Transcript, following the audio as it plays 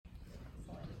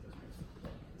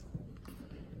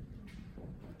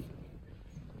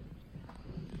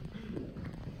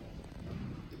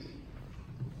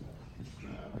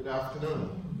afternoon.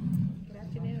 Good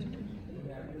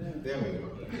afternoon. There we go.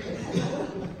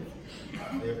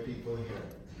 There are people here.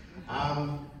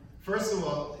 First of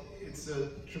all, it's a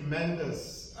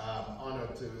tremendous honor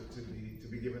to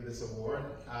be given this award.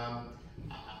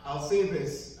 I'll say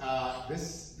this: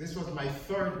 this was my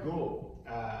third go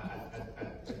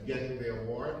at getting the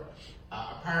award.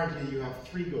 Apparently, you have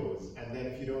 3 goes, and then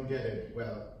if you don't get it,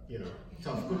 well, you know,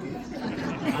 tough cookies.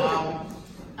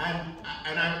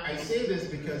 And I say this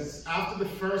because after the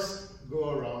first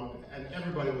go around, and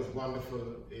everybody was wonderful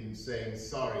in saying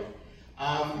sorry.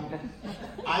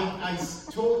 I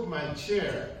told my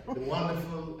chair, the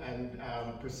wonderful and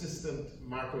persistent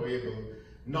Marco Abel,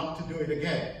 not to do it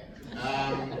again.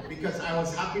 Because I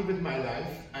was happy with my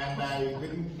life and I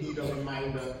didn't need a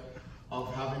reminder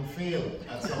of having failed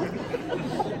at something.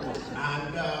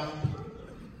 And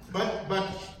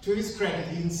but to his credit,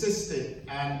 he insisted,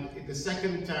 and the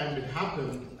second time it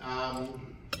happened,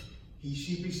 he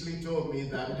sheepishly told me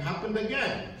that it happened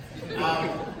again.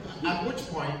 At which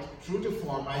point, true to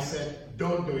form, I said,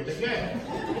 don't do it again.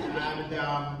 And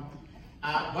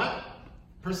but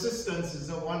persistence is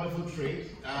a wonderful trait,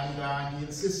 and he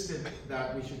insisted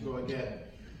that we should go again.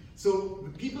 So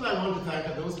the people I want to thank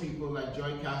are those people like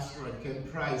Joy Castro and Ken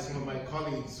Price, some of my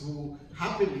colleagues who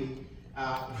happily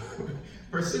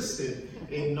persisted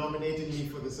in nominating me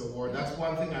for this award. That's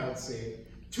one thing I would say.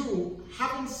 2,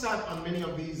 having sat on many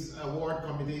of these award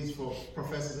committees for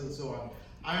professors and so on,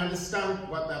 I understand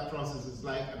what that process is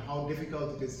like and how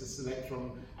difficult it is to select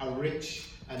from a rich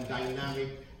and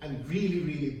dynamic and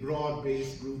really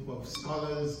broad-based group of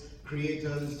scholars,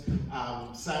 creators,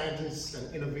 scientists,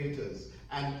 and innovators.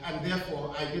 And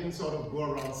therefore, I didn't sort of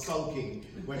go around sulking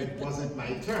when it wasn't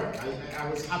my turn. I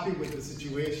was happy with the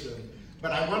situation.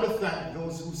 But I want to thank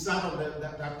those who sat on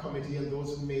that committee and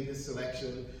those who made this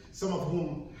selection, some of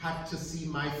whom had to see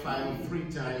my file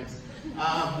 3 times.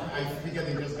 I figured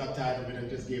they just got tired of it and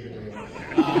just gave it away.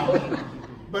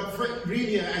 But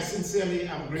really, I sincerely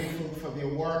am grateful for their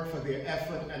work, for their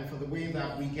effort, and for the way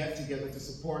that we get together to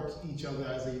support each other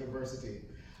as a university.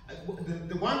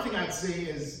 The one thing I'd say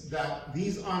is that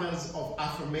these honors of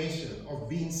affirmation, of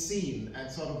being seen and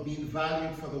sort of being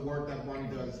valued for the work that one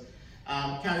does,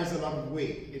 carries a lot of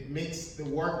weight. It makes the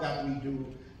work that we do,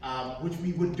 which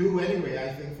we would do anyway,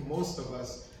 I think, for most of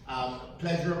us,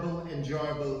 pleasurable,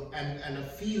 enjoyable, and a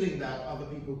feeling that other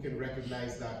people can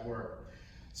recognize that work.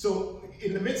 So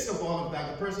in the midst of all of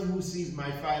that, the person who sees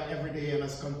my file every day and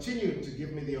has continued to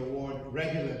give me the award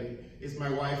regularly is my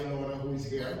wife, Lorna, who is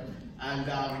here. And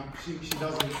she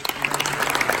doesn't...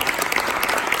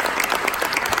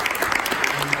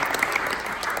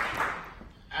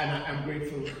 And I'm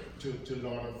grateful to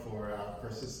Lorna for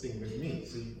persisting with me.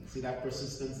 See that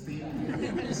persistence theme?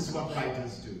 This is what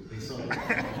writers do. They sort of...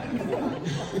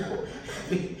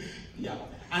 yeah.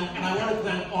 And I want to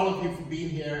thank all of you for being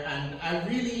here, and I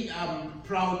really am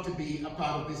proud to be a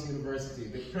part of this university.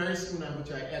 The Prairie Schooner,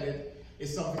 which I edit,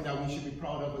 is something that we should be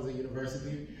proud of as a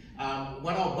university.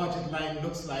 What our budget line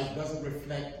looks like doesn't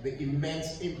reflect the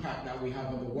immense impact that we have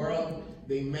on the world,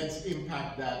 the immense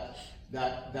impact that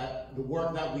the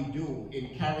work that we do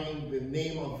in carrying the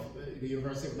name of the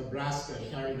University of Nebraska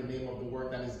and carrying the name of the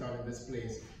work that is done in this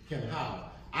place can have.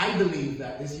 I believe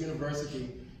that this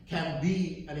university can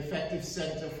be an effective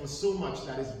center for so much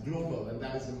that is global and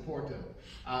that is important.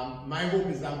 My hope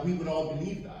is that we would all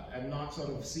believe that and not sort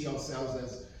of see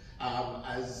ourselves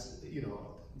as you know,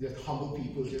 just humble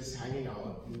people just hanging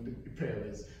out in the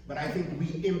prairies. But I think we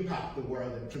impact the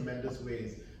world in tremendous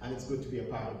ways, and it's good to be a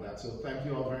part of that. So thank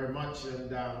you all very much, and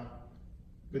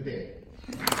good day.